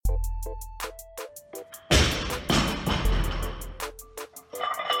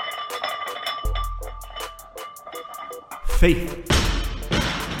Faith.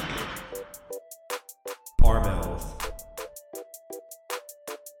 Barbells.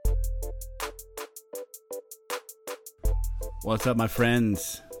 What's up, my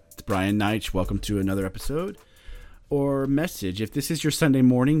friends? It's Brian Neitch. Welcome to another episode or message. If this is your Sunday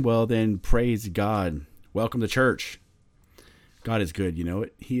morning, well, then praise God. Welcome to church. God is good, you know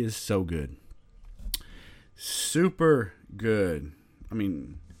it? He is so good. Super good. I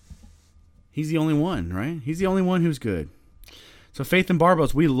mean, he's the only one, right? He's the only one who's good. So Faith and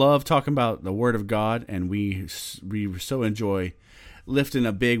Barbells, we love talking about the Word of God, and we so enjoy lifting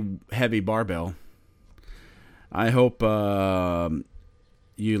a big, heavy barbell. I hope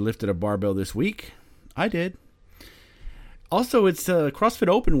you lifted a barbell this week. I did. Also, it's CrossFit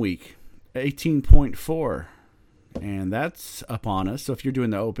Open Week, 18.4, and that's upon us. So if you're doing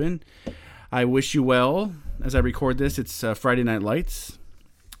the Open, I wish you well. As I record this, it's Friday Night Lights.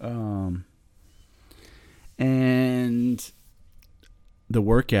 And the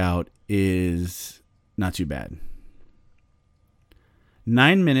workout is not too bad.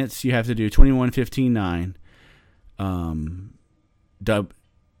 9 minutes, you have to do 21, 15, 9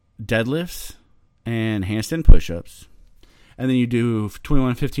 deadlifts and handstand push-ups. And then you do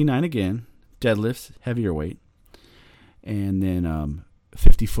 21, 15, 9 again, deadlifts, heavier weight, and then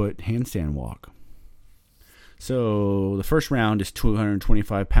 50-foot handstand walk. So the first round is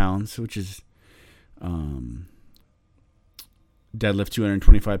 225 pounds, which is deadlift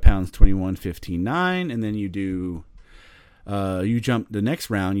 225 pounds, 21, 15, 9. And then you do, you jump the next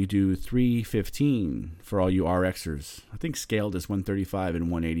round, you do 315 for all you RXers. I think scaled is 135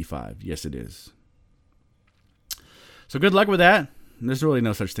 and 185. Yes, it is. So good luck with that. There's really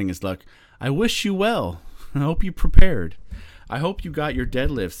no such thing as luck. I wish you well. I hope you prepared. I hope you got your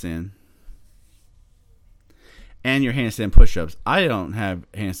deadlifts in and your handstand push-ups. I don't have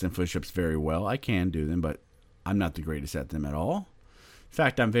handstand push-ups very well. I can do them, but I'm not the greatest at them at all. In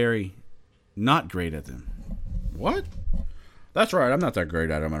fact, I'm very not great at them. What? That's right. I'm not that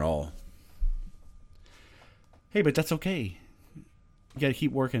great at them at all. Hey, but that's okay. You got to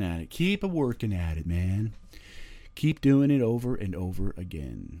keep working at it. Keep working at it, man. Keep doing it over and over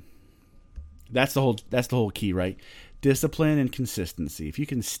again. That's the whole key, right? Discipline and consistency. If you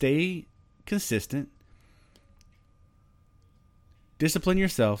can stay consistent, discipline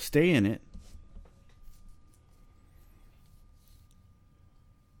yourself, stay in it.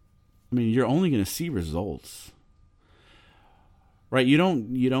 I mean, you're only going to see results, right? You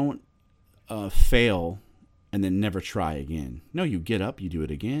don't fail and then never try again. No, you get up, you do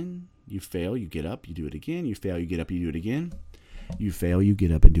it again. You fail, you get up, you do it again. You fail, you get up, you do it again. You fail, you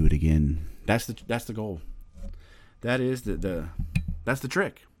get up and do it again. That's the goal. That is that's the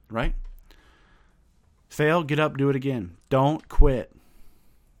trick, right? Fail, get up, do it again. Don't quit.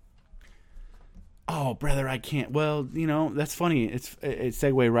 Oh, brother, I can't. Well, you know, that's funny. It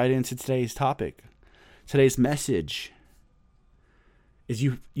segue right into today's topic. Today's message is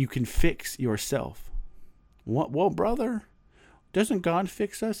you can fix yourself. What? Well, brother, doesn't God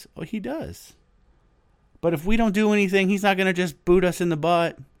fix us? Oh, he does. But if we don't do anything, he's not going to just boot us in the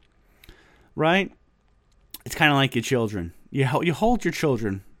butt, right? It's kind of like your children. You hold your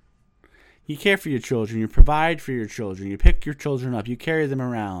children. You care for your children. You provide for your children. You pick your children up. You carry them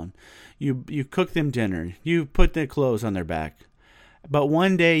around. You cook them dinner. You put their clothes on their back. But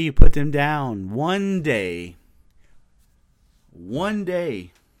one day you put them down. One day,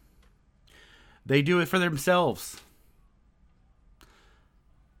 they do it for themselves.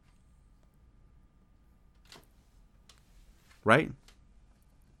 Right?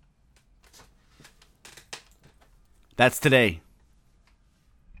 That's today.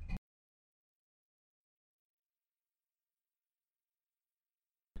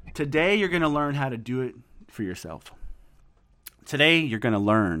 Today, you're going to learn how to do it for yourself. Today, you're going to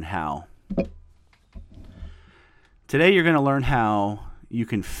learn how. Today, you're going to learn how you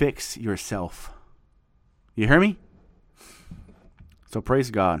can fix yourself. You hear me? So praise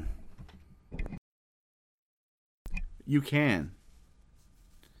God. You can.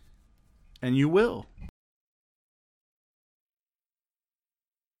 And you will.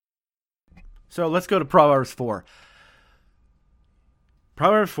 So let's go to Proverbs 4.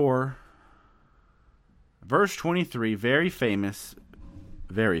 Proverbs 4, verse 23, very famous.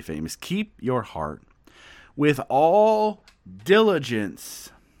 Keep your heart with all diligence,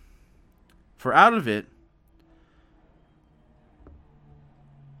 for out of it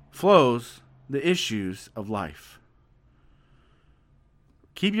flows the issues of life.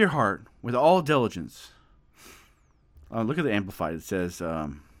 Keep your heart with all diligence. Look at the Amplified. It says,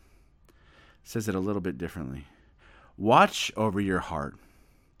 says it a little bit differently. Watch over your heart,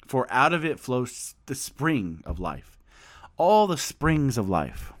 for out of it flows the spring of life. All the springs of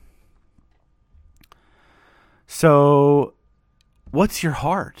life. So, what's your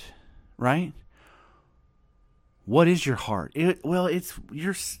heart, right? What is your heart? It's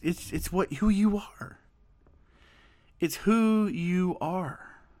who you are. It's who you are.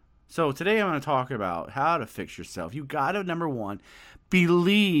 So today I'm going to talk about how to fix yourself. You got to, number one,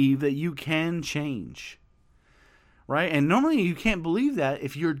 believe that you can change. Right? And normally you can't believe that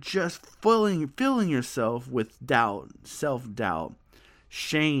if you're just filling yourself with doubt, self-doubt,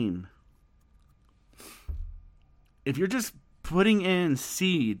 shame. If you're just putting in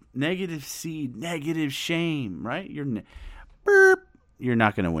negative shame, right? You're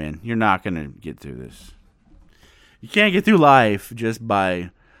not going to win. You're not going to get through this. You can't get through life just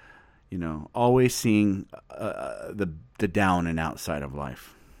by, always seeing the down and outside of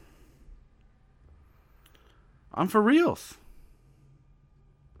life. I'm for reals.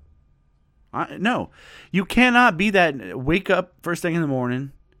 No, you cannot be that. Wake up first thing in the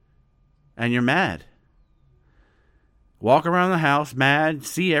morning and you're mad. Walk around the house mad,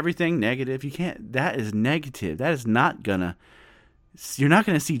 see everything negative. You can't. That is negative. That is not gonna. You're not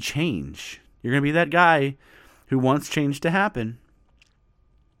gonna see change. You're gonna be that guy who wants change to happen.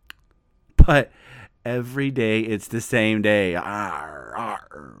 But every day it's the same day. I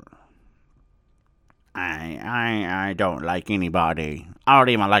don't like anybody. I don't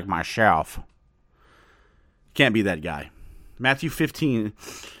even like myself. Can't be that guy. Matthew 15.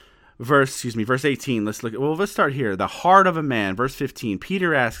 Verse 18. Let's start here. The heart of a man, verse 15.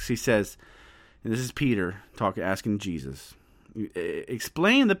 Peter asks, he says, and this is Peter asking Jesus,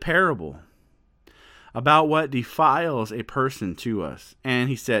 explain the parable about what defiles a person to us.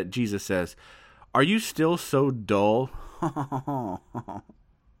 And Jesus says, are you still so dull?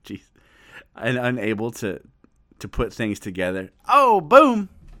 Jeez. And unable to put things together. Oh, boom.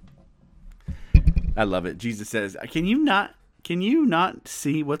 I love it. Jesus says, Can you not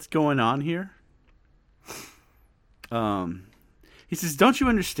see what's going on here? He says, don't you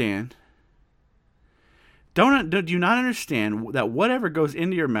understand? Do you not understand that whatever goes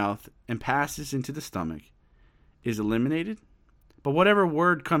into your mouth and passes into the stomach is eliminated? But whatever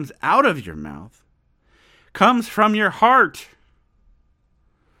word comes out of your mouth comes from your heart.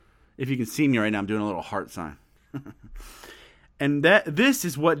 If you can see me right now, I'm doing a little heart sign. And this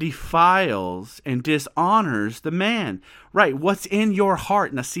is what defiles and dishonors the man. Right, what's in your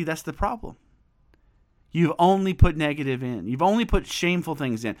heart. Now see, that's the problem. You've only put negative in. You've only put shameful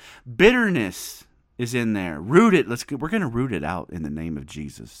things in. Bitterness is in there. Root it. We're going to root it out in the name of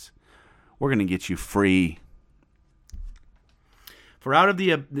Jesus. We're going to get you free. For out of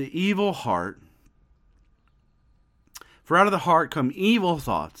the evil heart, out of the heart come evil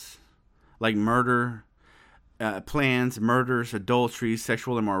thoughts like murder, plans, murders, adulteries,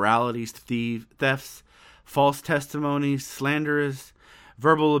 sexual immoralities, thefts, false testimonies, slanderers,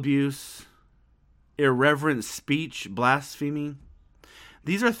 verbal abuse, irreverent speech, blasphemy.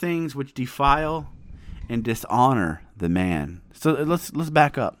 These are things which defile and dishonor the man. So let's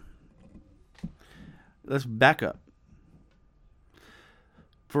back up. Let's back up.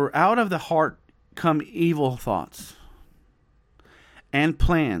 For out of the heart come evil thoughts and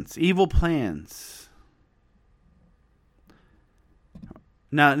plans, evil plans.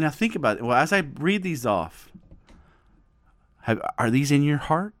 Now think about it. Well, as I read these off, are these in your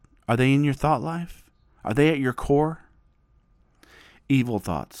heart? Are they in your thought life? Are they at your core? Evil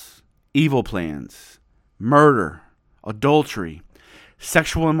thoughts, evil plans, murder, adultery,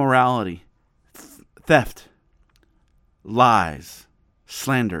 sexual immorality, theft, lies,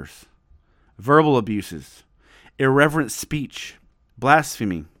 slanders, verbal abuses, irreverent speech,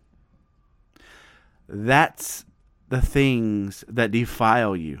 blasphemy. That's the things that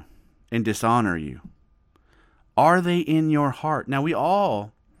defile you and dishonor you. Are they in your heart? Now, we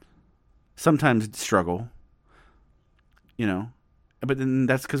all sometimes struggle, but then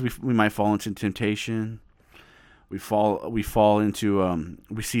that's because we might fall into temptation. We fall into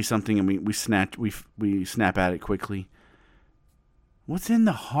we see something and we snap at it quickly. What's in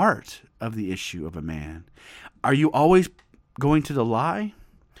the heart of the issue of a man? Are you always going to the lie?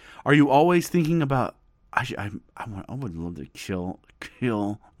 Are you always thinking about I would love to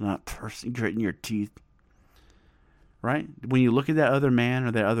kill that person, gritting your teeth? Right? When you look at that other man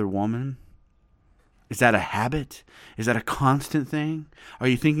or that other woman, is that a habit? Is that a constant thing? Are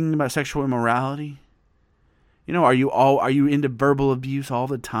you thinking about sexual immorality? Are you into verbal abuse all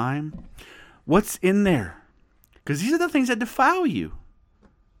the time? What's in there? Because these are the things that defile you.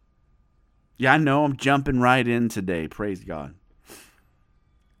 Yeah, I know I'm jumping right in today. Praise God.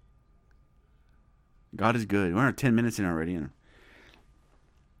 God is good. We're 10 minutes in already.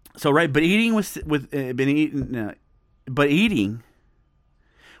 So right, but eating but eating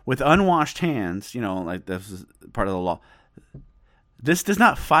with unwashed hands, like this is part of the law. This does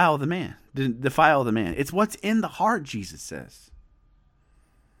not defile the man. It's what's in the heart, Jesus says.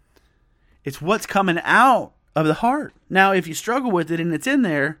 It's what's coming out of the heart. Now, if you struggle with it and it's in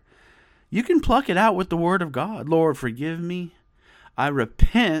there, you can pluck it out with the word of God. Lord, forgive me. I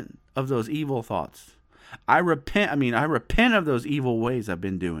repent of those evil thoughts. I repent of those evil ways I've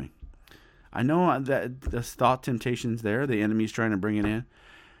been doing. I know that this thought temptation's there. The enemy's trying to bring it in.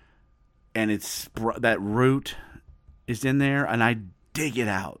 And it's that root is in there, and I dig it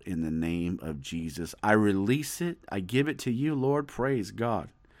out in the name of Jesus. I release it. I give it to you, Lord. Praise God.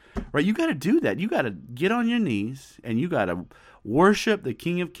 Right? You got to do that. You got to get on your knees, and you got to worship the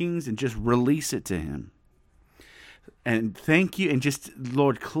King of Kings and just release it to him. And thank you, and just,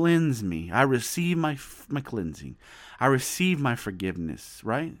 Lord, cleanse me. I receive my cleansing. I receive my forgiveness,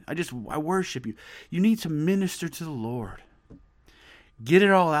 right? I worship you. You need to minister to the Lord. Get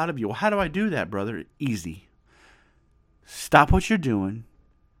it all out of you. Well, how do I do that, brother? Easy. Stop what you're doing.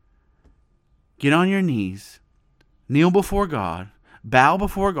 Get on your knees. Kneel before God. Bow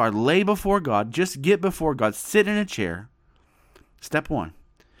before God. Lay before God. Just get before God. Sit in a chair. Step one.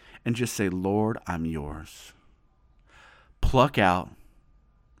 And just say, Lord, I'm yours. Pluck out,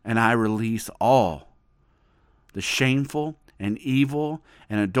 and I release all the shameful and evil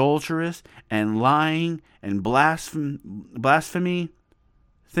and adulterous and lying and blasphemy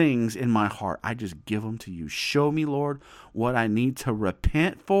things in my heart. I just give them to you. Show me, Lord, what I need to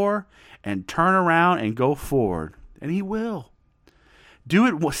repent for and turn around and go forward. And he will. Do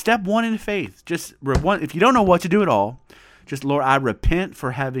it. Step one in faith. If you don't know what to do at all, just, Lord, I repent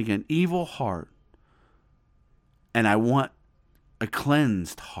for having an evil heart. And I want a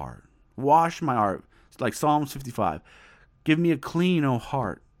cleansed heart. Wash my heart. It's like Psalms 55. Give me a clean,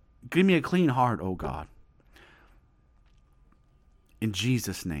 heart. Give me a clean heart, O God. In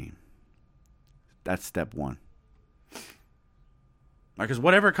Jesus' name. That's step one. Because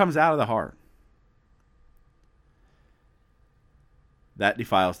whatever comes out of the heart, that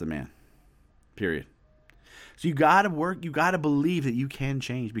defiles the man. Period. So you got to work. You got to believe that you can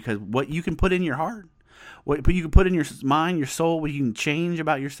change, because what you can put in your heart, what you can put in your mind, your soul, what you can change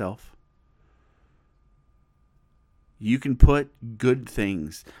about yourself. You can put good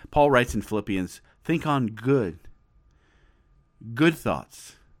things. Paul writes in Philippians, think on good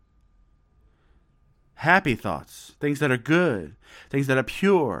thoughts, happy thoughts, things that are good, things that are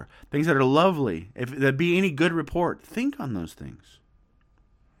pure, things that are lovely. If there be any good report, think on those things.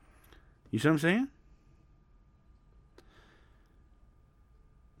 You see what I'm saying?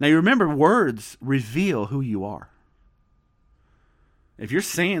 Now you remember, words reveal who you are. If you're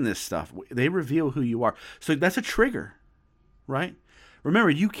saying this stuff, they reveal who you are. So that's a trigger, right? Remember,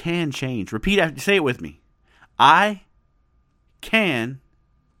 you can change. Say it with me. I can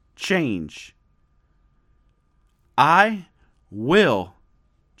change. I will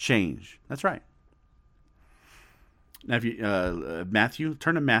change. That's right. Now, if you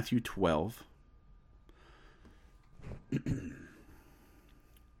turn to Matthew 12.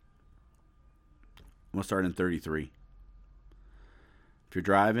 We'll start in 33. If you're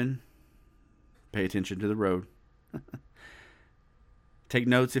driving, pay attention to the road. Take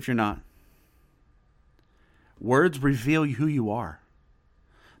notes if you're not. Words reveal who you are.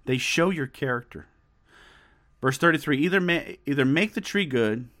 They show your character. Verse 33, either make the tree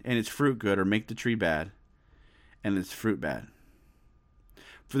good and its fruit good, or make the tree bad and its fruit bad.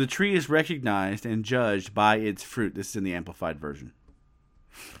 For the tree is recognized and judged by its fruit. This is in the Amplified Version.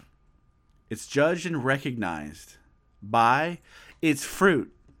 It's judged and recognized by its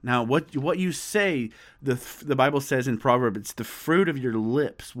fruit. Now, what you say, the Bible says in Proverbs, it's the fruit of your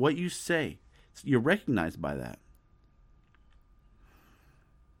lips. What you say, you're recognized by that.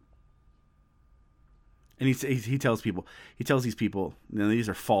 And he tells these people, these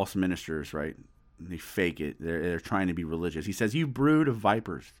are false ministers, right? They fake it. They're trying to be religious. He says, you brood of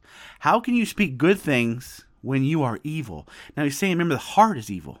vipers, how can you speak good things when you are evil? Now he's saying, remember, the heart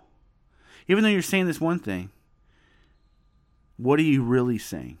is evil. Even though you're saying this one thing, what are you really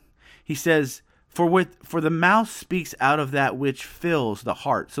saying? He says, for the mouth speaks out of that which fills the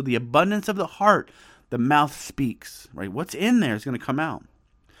heart. So the abundance of the heart, the mouth speaks, right? What's in there is going to come out.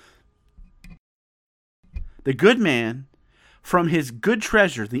 The good man, from his good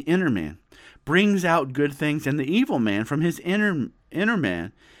treasure, the inner man, brings out good things, and the evil man, from his inner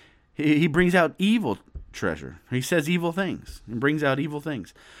man, he brings out evil treasure. He says evil things and brings out evil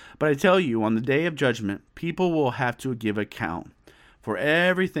things. But I tell you, on the day of judgment, people will have to give account for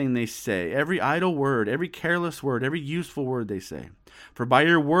everything they say, every idle word, every careless word, every useful word they say. For by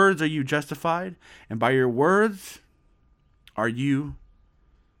your words are you justified, and by your words are you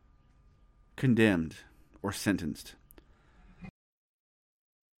condemned or sentenced.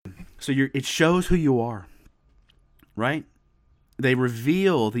 So it shows who you are, right? They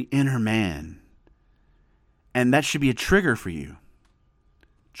reveal the inner man. And that should be a trigger for you.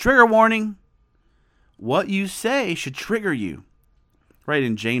 Trigger warning. What you say should trigger you. Right,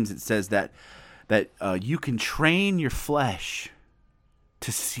 in James it says that you can train your flesh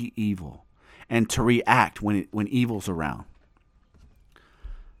to see evil and to react when evil's around.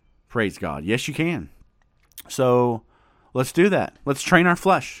 Praise God. Yes, you can. So let's do that. Let's train our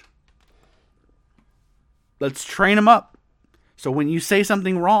flesh. Let's train them up. So when you say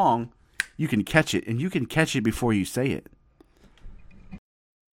something wrong, you can catch it, and you can catch it before you say it.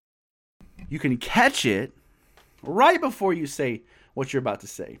 You can catch it right before you say what you're about to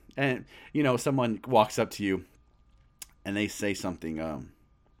say. And, someone walks up to you and they say something,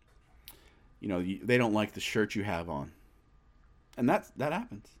 they don't like the shirt you have on. And that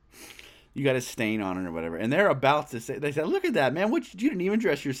happens. You got a stain on it or whatever. And they're about to say, they say, look at that, man. You didn't even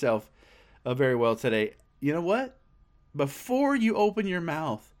dress yourself very well today. You know what? Before you open your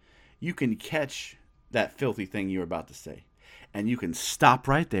mouth, you can catch that filthy thing you're about to say. And you can stop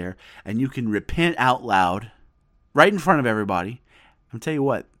right there and you can repent out loud right in front of everybody. I'll tell you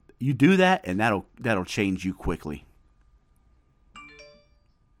what, you do that and that'll change you quickly.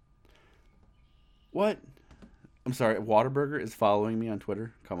 What? I'm sorry, Whataburger is following me on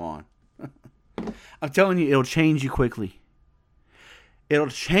Twitter? Come on. I'm telling you, it'll change you quickly. It'll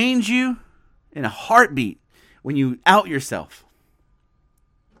change you in a heartbeat when you out yourself.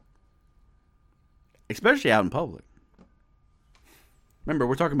 Especially out in public. Remember,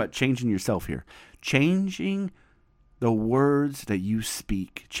 we're talking about changing yourself here. Changing the words that you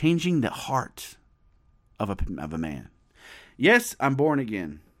speak. Changing the heart of a man. Yes, I'm born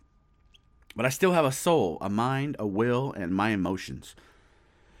again. But I still have a soul, a mind, a will, and my emotions.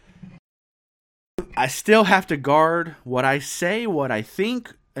 I still have to guard what I say, what I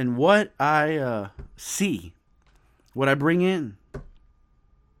think, and what I see. What I bring in.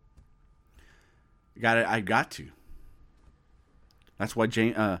 I got to. That's why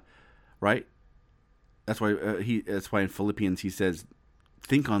James, right? That's why That's why in Philippians he says,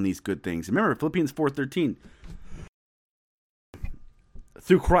 "Think on these good things." Remember Philippians 4:13.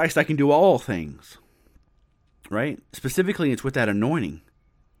 Through Christ, I can do all things. Right? Specifically, it's with that anointing.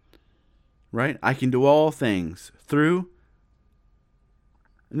 Right? I can do all things through.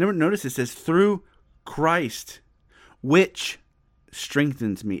 Notice it says through Christ, which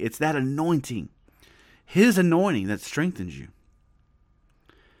strengthens me. It's that anointing. His anointing that strengthens you.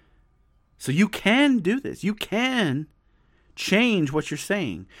 So you can do this. You can change what you're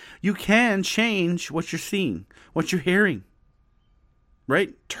saying. You can change what you're seeing, what you're hearing.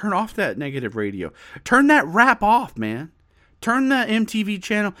 Right? Turn off that negative radio. Turn that rap off, man. Turn that MTV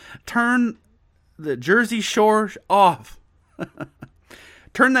channel. Turn the Jersey Shore off.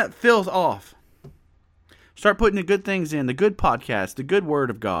 Turn that filth off. Start putting the good things in, the good podcast, the good word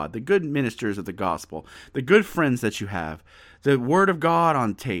of God, the good ministers of the gospel, the good friends that you have, the word of God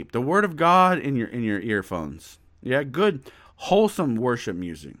on tape, the word of God in your earphones. Yeah, good, wholesome worship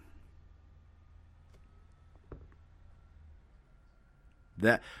music.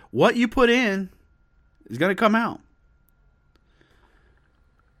 That what you put in is going to come out.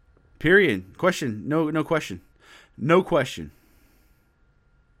 Period. Question. No question. No question.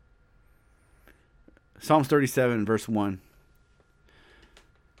 Psalms 37, verse 1.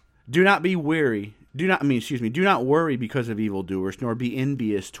 Do not worry because of evildoers, nor be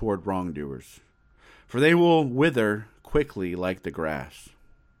envious toward wrongdoers, for they will wither quickly like the grass,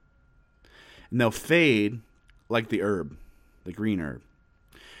 and they'll fade like the green herb.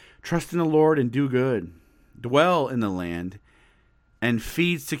 Trust in the Lord and do good. Dwell in the land and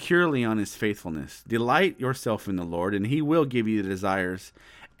feed securely on his faithfulness. Delight yourself in the Lord, and he will give you the desires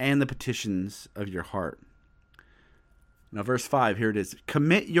and the petitions of your heart. Now, verse 5, here it is.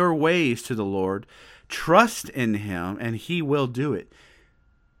 Commit your ways to the Lord. Trust in him, and he will do it.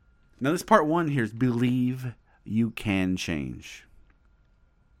 Now, this part 1 here is believe you can change.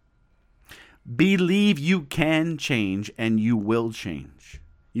 Believe you can change, and you will change.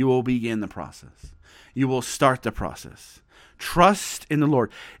 You will begin the process. You will start the process. Trust in the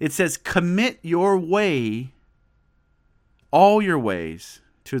Lord. It says, commit your way, all your ways,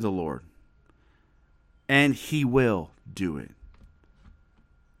 to the Lord, and he will do it.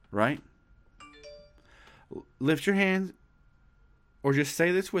 Right? Lift your hands, or just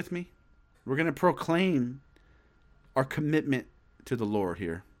say this with me. We're going to proclaim our commitment to the Lord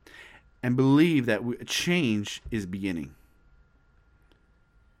here and believe that change is beginning.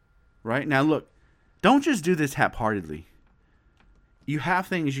 Right? Now look, don't just do this half-heartedly. You have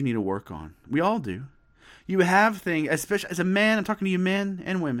things you need to work on. We all do. You have things, especially as a man, I'm talking to you men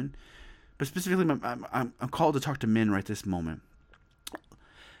and women, but specifically I'm called to talk to men right this moment.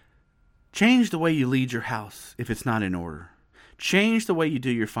 Change the way you lead your house if it's not in order. Change the way you do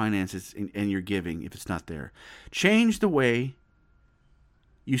your finances and your giving if it's not there. Change the way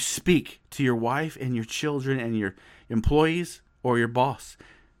you speak to your wife and your children and your employees or your boss.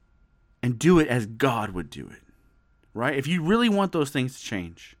 And do it as God would do it. Right? If you really want those things to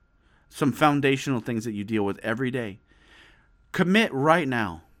change, some foundational things that you deal with every day, commit right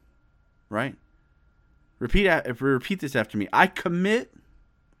now. Right? Repeat this after me. I commit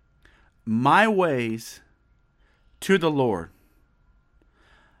my ways to the Lord.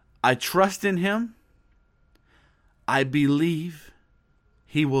 I trust in Him. I believe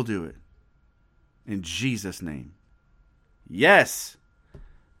He will do it. In Jesus' name. Yes.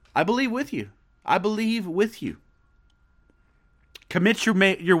 I believe with you. I believe with you. Commit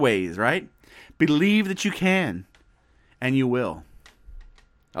your ways, right? Believe that you can, and you will.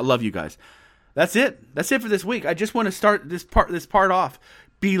 I love you guys. That's it. That's it for this week. I just want to start this part off.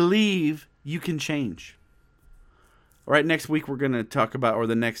 Believe you can change. All right, next week we're going to talk about, or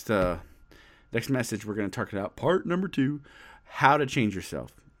the next message we're going to talk about, part number 2, how to change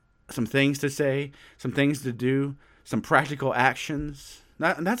yourself. Some things to say, some things to do, some practical actions.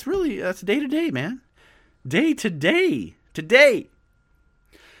 That's day to day, man. Day to day. Today.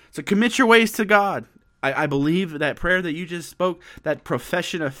 So commit your ways to God. I believe that prayer that you just spoke, that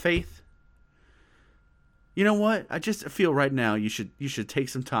profession of faith. You know what? I just feel right now you should take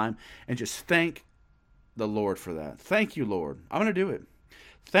some time and just thank the Lord for that. Thank you, Lord. I'm going to do it.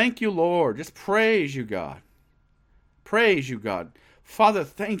 Thank you, Lord. Just praise you, God. Praise you, God. Father,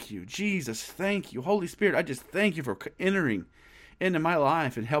 thank you. Jesus, thank you. Holy Spirit, I just thank you for entering into my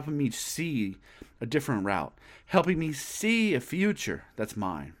life and helping me see a different route. Helping me see a future that's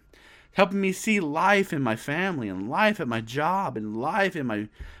mine. Helping me see life in my family and life at my job and life in my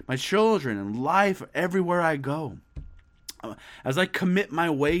children and life everywhere I go. As I commit my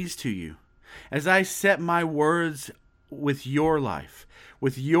ways to you, as I set my words with your life,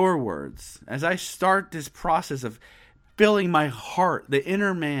 with your words, as I start this process of filling my heart, the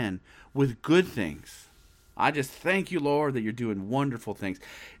inner man, with good things, I just thank you, Lord, that you're doing wonderful things.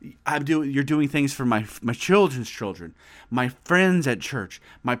 You're doing things for my children's children, my friends at church,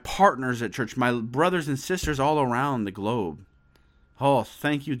 my partners at church, my brothers and sisters all around the globe. Oh,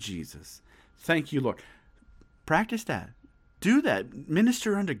 thank you, Jesus. Thank you, Lord. Practice that. Do that.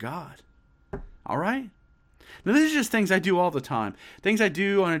 Minister unto God. All right? Now, this is just things I do all the time. Things I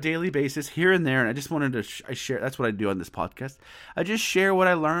do on a daily basis here and there. And I just wanted to share. That's what I do on this podcast. I just share what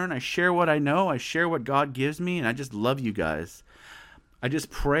I learn. I share what I know. I share what God gives me. And I just love you guys. I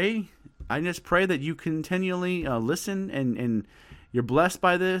just pray. That you continually listen and you're blessed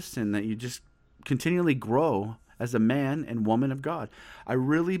by this. And that you just continually grow as a man and woman of God. I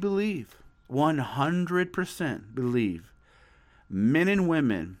really believe, 100% believe, men and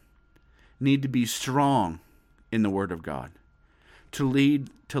women need to be strong in the Word of God, to lead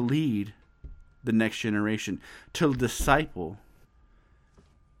the next generation, to disciple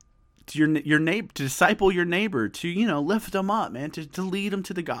to your neighbor, to disciple your neighbor, to lift them up, man, to lead them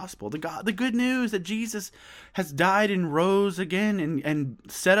to the gospel, the good news that Jesus has died and rose again and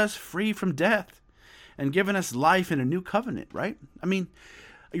set us free from death and given us life in a new covenant, right? I mean,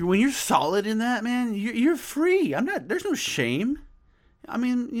 when you're solid in that, man, you're free. There's no shame. I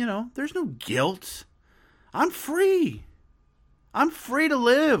mean, there's no guilt. I'm free. I'm free to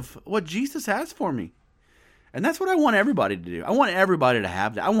live what Jesus has for me. And that's what I want everybody to do. I want everybody to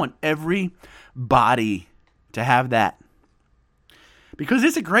have that. I want everybody to have that. Because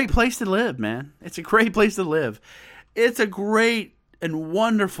it's a great place to live, man. It's a great place to live. It's a great and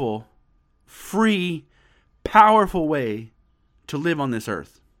wonderful, free, powerful way to live on this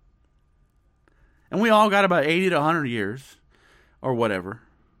earth. And we all got about 80 to 100 years or whatever,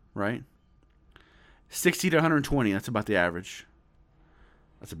 right? 60 to 120, that's about the average.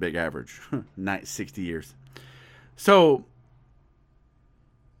 That's a big average. 60 years. So,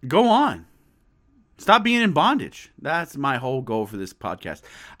 go on. Stop being in bondage. That's my whole goal for this podcast.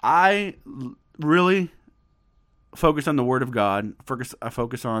 I really focus on the Word of God. I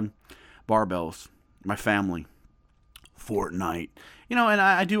focus on barbells, my family, Fortnite. And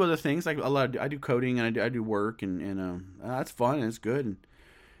I do other things. Like I do coding and I do work and that's fun and it's good.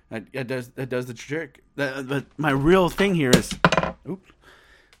 And it does the trick. But my real thing here is,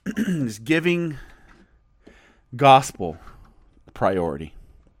 is giving gospel priority.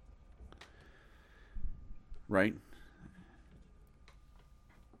 Right?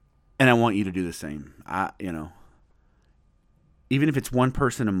 And I want you to do the same. Even if it's one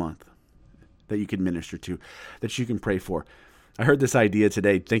person a month that you can minister to, that you can pray for. I heard this idea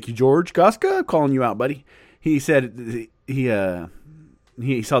today. Thank you, George Goska, calling you out, buddy. He said he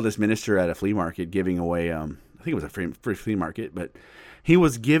saw this minister at a flea market giving away, I think it was a free flea market, but he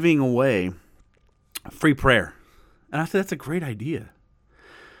was giving away free prayer. And I said, that's a great idea.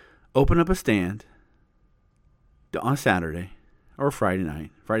 Open up a stand on a Saturday or a Friday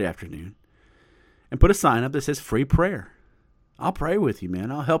night, Friday afternoon, and put a sign up that says free prayer. I'll pray with you,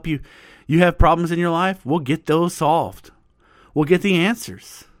 man. I'll help you. You have problems in your life? We'll get those solved. We'll get the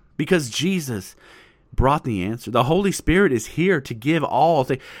answers because Jesus brought the answer. The Holy Spirit is here to give all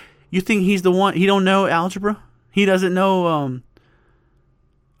things. You think he's the one? He don't know algebra? He doesn't know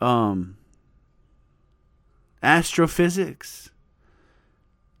astrophysics,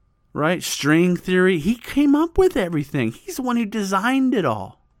 right? String theory. He came up with everything. He's the one who designed it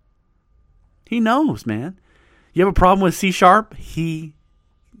all. He knows, man. You have a problem with C#?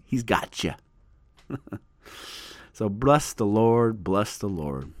 He's got you. So bless the Lord, bless the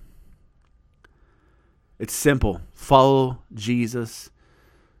Lord. It's simple. Follow Jesus.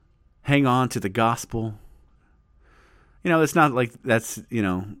 Hang on to the gospel. It's not like there's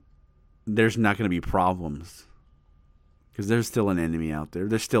not going to be problems. Because there's still an enemy out there.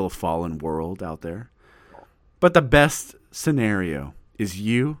 There's still a fallen world out there. But the best scenario is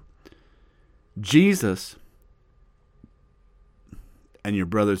you, Jesus, and your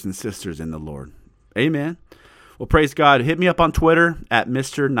brothers and sisters in the Lord. Amen. Well, praise God. Hit me up on Twitter at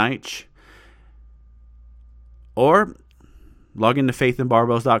Mr. Neich. Or log into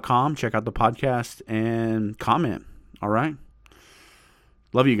faithandbarbells.com, check out the podcast, and comment. All right?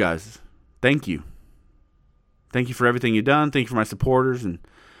 Love you guys. Thank you. Thank you for everything you've done. Thank you for my supporters.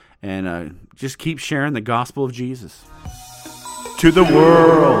 And just keep sharing the gospel of Jesus to the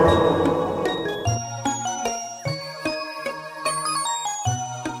world.